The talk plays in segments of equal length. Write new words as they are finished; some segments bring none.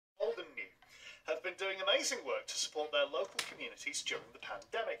have been doing amazing work to support their local communities during the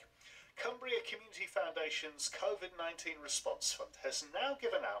pandemic. Cumbria Community Foundation's COVID-19 Response Fund has now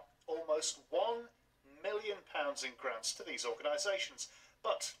given out almost £1 million in grants to these organisations,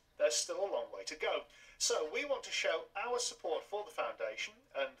 but there's still a long way to go. So we want to show our support for the foundation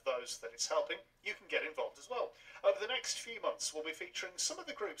and those that it's helping. You can get involved as well. Over the next few months, we'll be featuring some of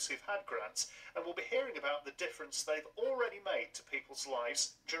the groups who've had grants, and we'll be hearing about the difference they've already made to people's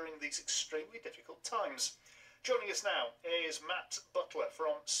lives during these extremely difficult times. Joining us now is Matt Butler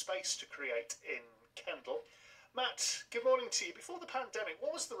from Space to Create in Kendal. Matt, good morning to you. Before the pandemic,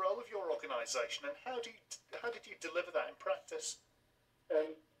 what was the role of your organisation, and how did you deliver that in practice?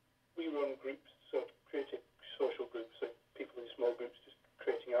 We run groups, so creative social groups, so people in small groups just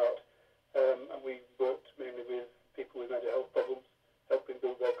creating art, and we worked mainly with people with mental health problems, helping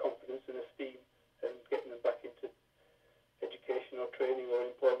build their confidence and esteem and getting them back into education or training or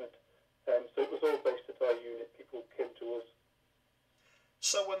employment. So it was all based at our unit. People came to us.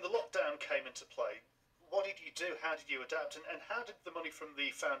 So when the lockdown came into play, what did you do? How did you adapt? And how did the money from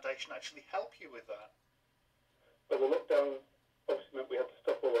the foundation actually help you with that? Well, the lockdown obviously meant we had to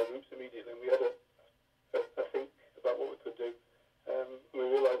stop all our groups immediately, and we had a think about what we could do. We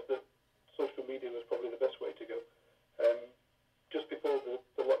realised that social media was probably the best way to go. Just before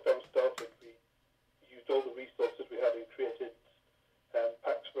the lockdown started, we used all the resources we had and created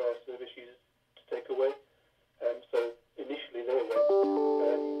packs for our service users to take away. So initially they went,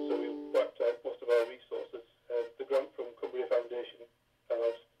 so we wiped out most of our resources. The grant from Cumbria Foundation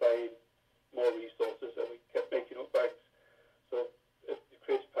allowed us to buy in more resources, and we kept making up bags. So the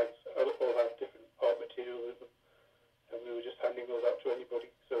creative packs all had different art materials in them, and we were just handing those out to anybody.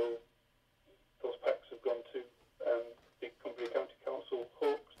 So those packs have gone to the Cumbria County Council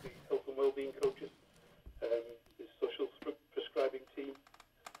Hawks, the health and wellbeing coaches, the social prescribing team,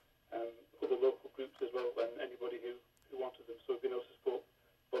 other local groups as well, and anybody who wanted them. So we've been able to support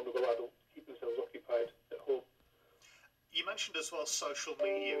vulnerable adults, keep themselves occupied at home. You mentioned as well social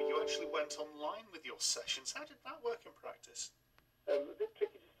media. You actually went online with your sessions. How did that work in practice? A bit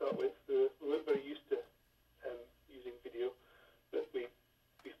tricky to start with. We weren't very used to using video, but we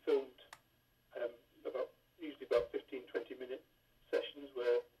filmed usually about 15-20 minute sessions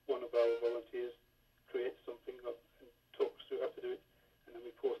where one of our volunteers creates something and talks through how to do it, and then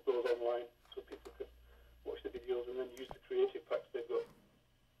we post those online so people can watch the videos and then use the creative packs they've got.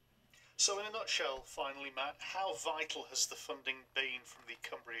 So in a nutshell, finally, Matt, how vital has the funding been from the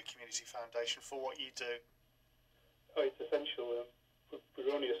Cumbria Community Foundation for what you do? Oh, it's essential.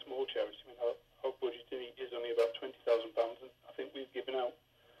 We're only a small charity. I mean, our budget is only about £20,000, and I think we've given out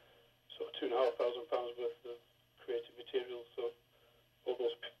sort of £2,500 worth of creative materials. So all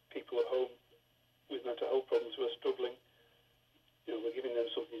those people at home with mental health problems who are struggling, we're giving them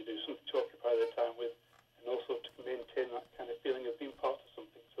something to do, something to occupy their time with, and also to maintain that kind of feeling of being part of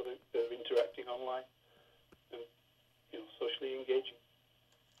something, so that they're interacting online and socially engaging.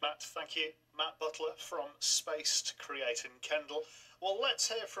 Matt, thank you. Matt Butler from Space to Create in Kendal. Well, let's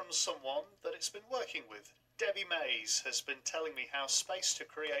hear from someone that it's been working with. Debbie Mays has been telling me how Space to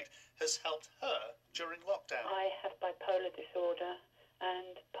Create has helped her during lockdown. I have bipolar disorder,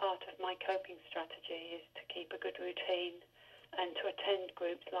 and part of my coping strategy is to keep a good routine and to attend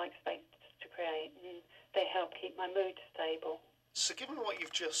groups like Space to Create, and they help keep my mood stable. So given what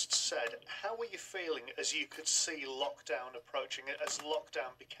you've just said, how were you feeling as you could see lockdown approaching, as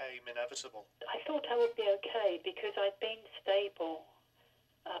lockdown became inevitable? I thought I would be okay because I'd been stable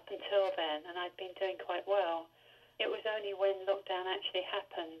up until then, and I'd been doing quite well. It was only when lockdown actually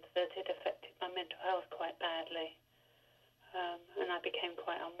happened that it affected my mental health quite badly, and I became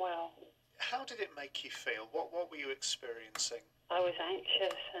quite unwell. How did it make you feel? What were you experiencing? I was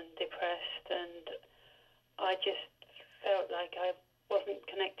anxious and depressed, and I just felt like I wasn't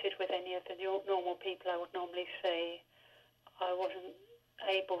connected with any of the normal people I would normally see. I wasn't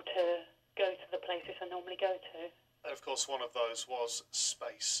able to go to the places I normally go to. And of course one of those was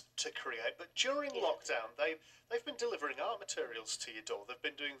Space to Create. But during lockdown, they've been delivering art materials to your door. They've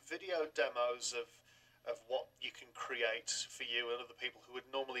been doing video demos of what you can create for you and other people who would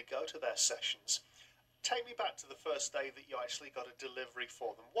normally go to their sessions. Take me back to the first day that you actually got a delivery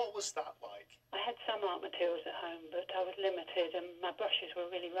for them. What was that like? I had some art materials at home, but I was limited and my brushes were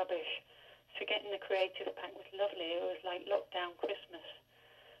really rubbish. So getting the creative pack was lovely. It was like lockdown Christmas.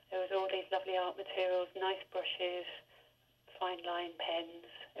 There was all these lovely art materials, nice brushes, fine line pens.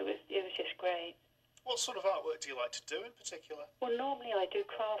 It was just great. What sort of artwork do you like to do in particular? Well, normally I do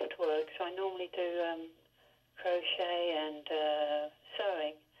craft work, so I normally do crochet and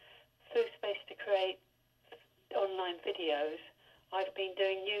sewing. Through Space to Create online videos, I've been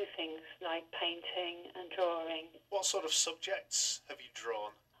doing new things like painting and drawing. What sort of subjects have you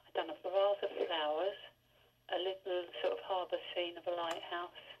drawn? I've done a vase of flowers, a little sort of harbour scene of a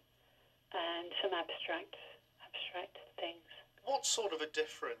lighthouse, and some abstract things. What sort of a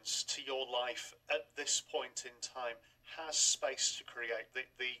difference to your life at this point in time has Space to Create, the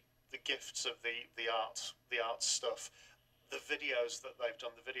gifts of the art stuff, the videos that they've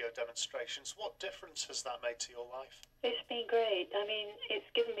done, the video demonstrations, what difference has that made to your life? It's been great. I mean, it's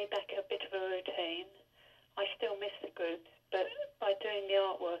given me back a bit of a routine. I still miss the groups, but by doing the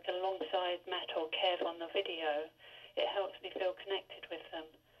artwork alongside Matt or Kev on the video, it helps me feel connected with them.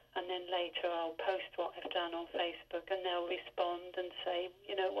 And then later I'll post what I've done on Facebook and they'll respond and say,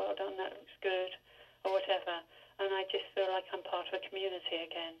 you know, well done, that looks good, or whatever. And I just feel like I'm part of a community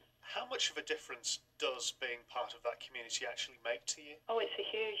again. How much of a difference does being part of that community actually make to you? Oh, it's a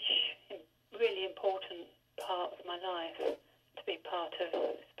huge, really important part of my life to be part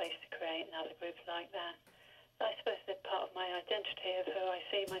of Space to Create and other groups like that. I suppose they're part of my identity of who I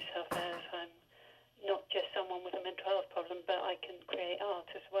see myself as. I'm not just someone with a mental health problem, but I can create art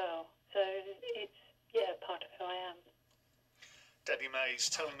as well. So it's, part of who I am. Debbie May's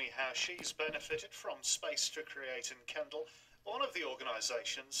telling me how she's benefited from Space to Create in Kendal, one of the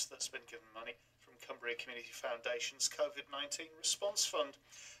organisations that's been given money from Cumbria Community Foundation's COVID-19 Response Fund.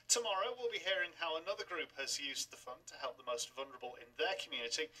 Tomorrow we'll be hearing how another group has used the fund to help the most vulnerable in their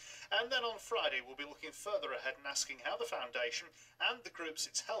community, and then on Friday we'll be looking further ahead and asking how the foundation and the groups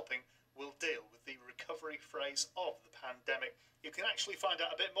it's helping will deal with the recovery phase of the pandemic. You can actually find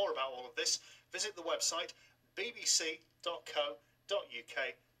out a bit more about all of this. Visit the website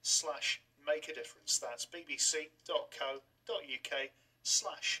bbc.co.uk/make-a-difference. That's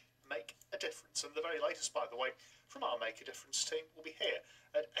bbc.co.uk/make-a-difference. And the very latest, by the way, from our Make a Difference team will be here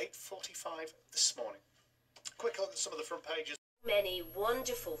at 8:45 this morning. Quick look at some of the front pages. Many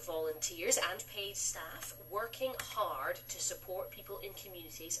wonderful volunteers and paid staff working hard to support people in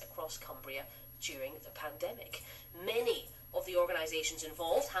communities across Cumbria during the pandemic. Many of the organisations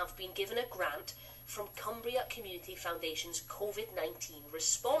involved have been given a grant from Cumbria Community Foundation's COVID-19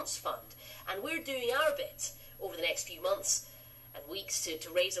 Response Fund, and we're doing our bit over the next few months and weeks to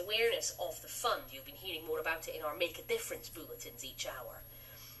raise awareness of the fund. You've been hearing more about it in our Make a Difference bulletins each hour.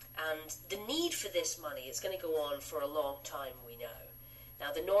 And the need for this money is going to go on for a long time, we know.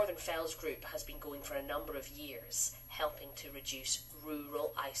 Now, the Northern Fells Group has been going for a number of years, helping to reduce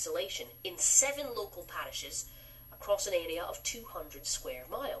rural isolation in 7 local parishes across an area of 200 square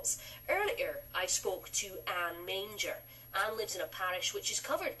miles. Earlier, I spoke to Anne Manger. Anne lives in a parish which is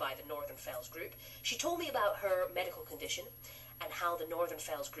covered by the Northern Fells Group. She told me about her medical condition and how the Northern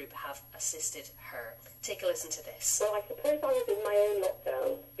Fells Group have assisted her. Take a listen to this. Well, I suppose I was in my own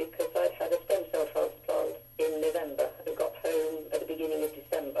lockdown because I'd had a stem cell transplant in November and got home at the beginning of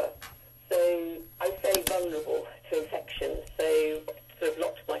December. So I was very vulnerable to infection, so sort of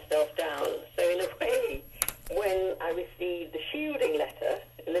locked myself down. So in a way, when I received the shielding letter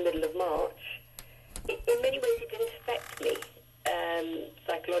in the middle of March, in many ways it didn't affect me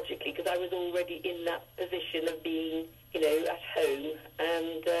psychologically, because I was already in that position of being, at home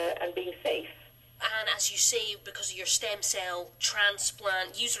and being safe. And as you say, because of your stem cell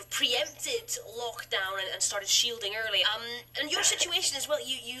transplant, you sort of preempted lockdown and started shielding early. And your situation as well,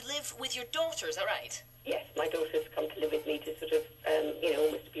 you live with your daughter, is that right? Yes, my daughter's come to live with me to sort of,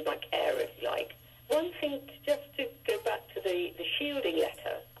 almost to be my carer, if you like. One thing, just to go back to the shielding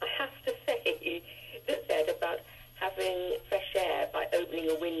letter, I have to say, that said about having fresh air by opening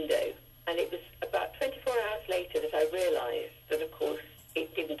a window. And it was about 24 hours later that I realised that, of course,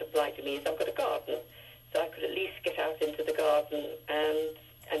 it didn't apply to me, as I've got a garden. So I could at least get out into the garden and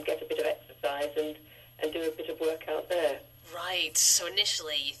get a bit of exercise and do a bit of work out there. Right, so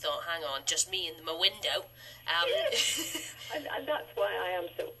initially you thought, hang on, just me in my window. Yes. and that's why I am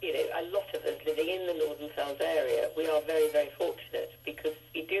so, a lot of us living in the Northern Fells area, we are very, very fortunate because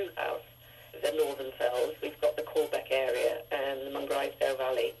we do have the Northern Fells. We've got the Corbeck area and the Mungrisdale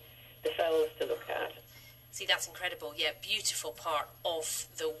Valley, the fells to look at. See, that's incredible. Yeah, beautiful part of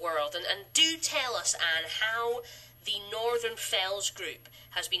the world. And do tell us, Anne, how the Northern Fells Group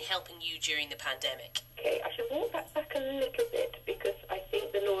has been helping you during the pandemic. Okay, I should walk that back a little bit because I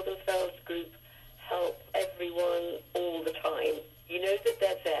think the Northern Fells Group help everyone all the time. You know that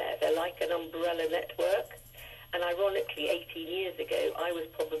they're there. They're like an umbrella network. And ironically, 18 years ago, I was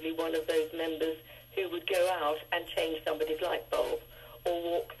probably one of those members who would go out and change somebody's light bulb or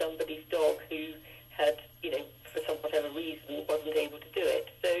walk somebody's dog who had, for some whatever reason, wasn't able to do it.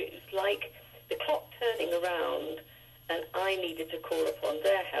 So it's like the clock turning around, and I needed to call upon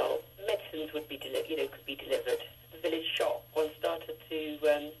their help. Medicines would be could be delivered. The village shop, one started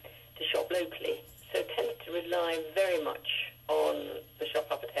locally, so tends to rely very much on the shop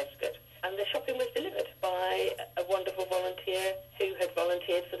up at Heskett. And the shopping was delivered by a wonderful volunteer who had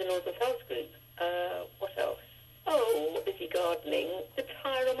volunteered for the Northern Fells group. What else? Oh, busy gardening. The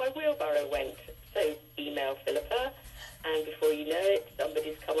tyre on my wheelbarrow went. So email Philippa, and before you know it,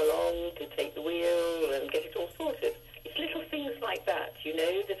 somebody's come along to take the wheel and get it all sorted. It's little things like that, you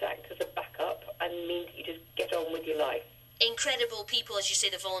know, that act as a backup and mean that you just get on with your life. Incredible people, as you say,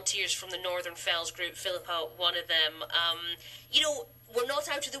 the volunteers from the Northern Fells group, Philippa, one of them. You know, we're not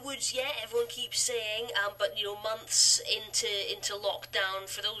out of the woods yet, everyone keeps saying, but, you know, months into lockdown,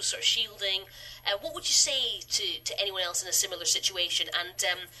 for those sort of shielding, what would you say to anyone else in a similar situation? And,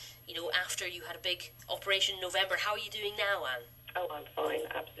 you know, after you had a big operation in November, how are you doing now, Anne? Oh, I'm fine,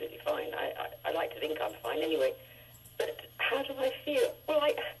 absolutely fine. I like to think I'm fine anyway. But how do I feel? Well,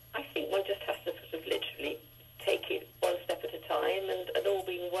 I think one just has to sort of literally take it one step at a time, and all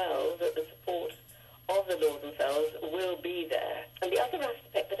being well, that the support of the Northern Fells will be there. And the other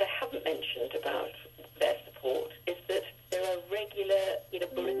aspect that I haven't mentioned about their support is that there are regular, you know,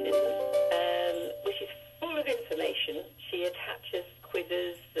 bulletins, which is full of information. She attaches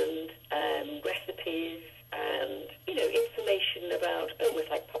quizzes and recipes and, you know, information about almost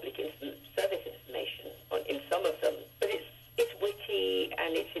like public service information in some of them. But it's witty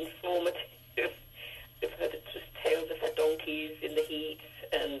and it's informative. We've heard just tales of her donkeys in the heat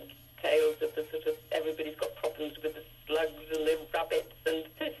and tales of the sort of everybody's got problems with the slugs and the rabbits, and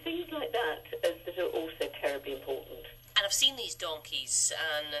so things like that that are also terribly important. And I've seen these donkeys,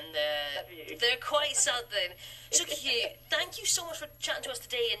 and they're quite something. So cute. Thank you so much for chatting to us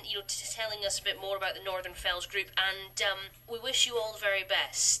today, and, you know, telling us a bit more about the Northern Fells group, and we wish you all the very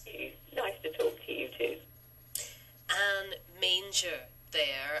best. Nice to talk to you too. Anne Manger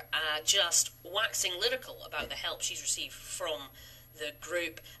there, just waxing lyrical about the help she's received from the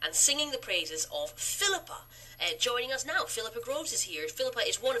group and singing the praises of Philippa. Joining us now, Philippa Groves is here. Philippa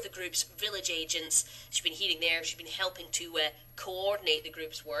is one of the group's village agents. She's been healing there. She's been helping to coordinate the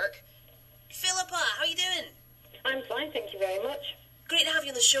group's work. Philippa, how are you doing? I'm fine, thank you very much. Great to have you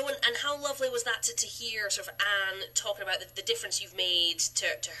on the show, and how lovely was that to hear sort of Anne talking about the difference you've made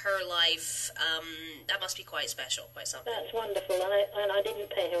to her life. That must be quite special, quite something. That's wonderful, and I didn't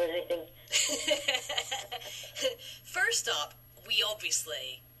pay her anything. First up, we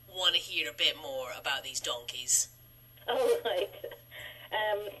obviously want to hear a bit more about these donkeys. Oh, right.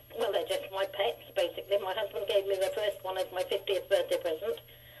 Well, they're just my pets, basically. My husband gave me the first one as my 50th birthday present.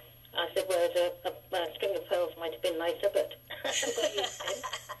 I said, well, a string of pearls might have been nicer, but I got used to it.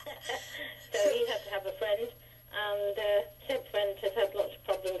 So he had to have a friend, and said friend has had lots of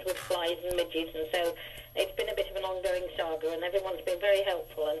problems with flies and midges, and so it's been a bit of an ongoing saga, and everyone's been very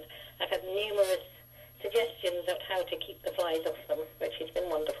helpful, and I've had numerous suggestions on how to keep the flies off them, which has been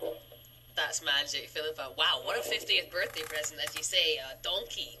wonderful. That's magic, Philippa. Wow, what a 50th birthday present, as you say, a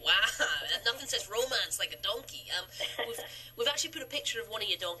donkey. Wow, nothing says romance like a donkey. We've actually put a picture of one of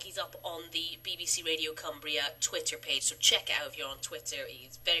your donkeys up on the BBC Radio Cumbria Twitter page, so check it out if you're on Twitter.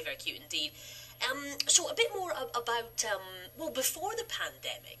 He's very, very cute indeed. So a bit more about, well, before the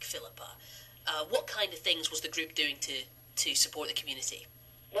pandemic, Philippa, what kind of things was the group doing to support the community?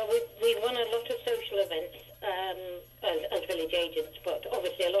 Well, we run a lot of social events as village agents, but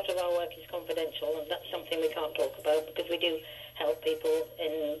obviously a lot of our work is confidential, and that's something we can't talk about because we do help people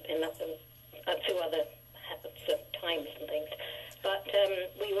at two other times and things. But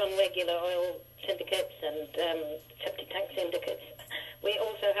we run regular oil syndicates and septic tank syndicates. We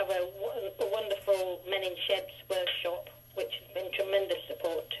also have a wonderful Men in Sheds workshop, which has been tremendous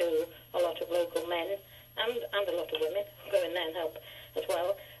support to a lot of local men and a lot of women who go in there and help as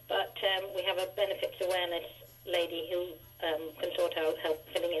well. But we have a benefits awareness lady who can sort out help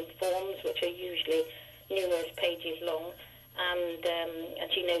filling in forms, which are usually numerous pages long,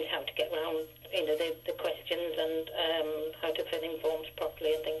 and she knows how to get around, you know, the questions and how to fill in forms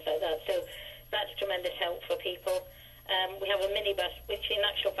properly and things like that. So that's tremendous help for people. We have a minibus, which in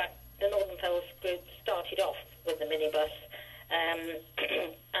actual fact the Northern Fells group started off with the minibus, and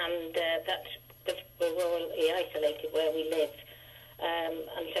that's because we're rurally isolated where we live.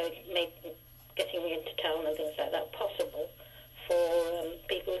 And so it's made getting into town and things like that possible for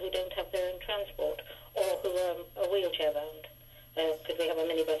people who don't have their own transport or who are wheelchair bound, because we have a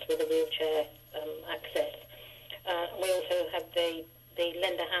minibus with a wheelchair access. We also have the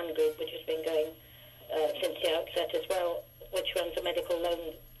Lend a Hand group, which has been going since the outset as well, which runs a medical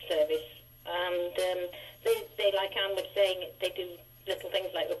loan service. And they, like Anne was saying, they do little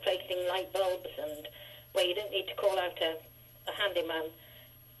things like replacing light bulbs, and where you don't need to call out a handyman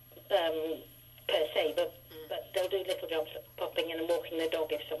per se, but but they'll do little jobs like popping in and walking the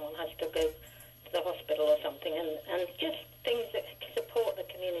dog if someone has to go to the hospital or something, and just things that support the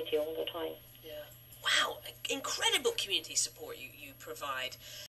community all the time. Yeah. Wow, incredible community support you provide.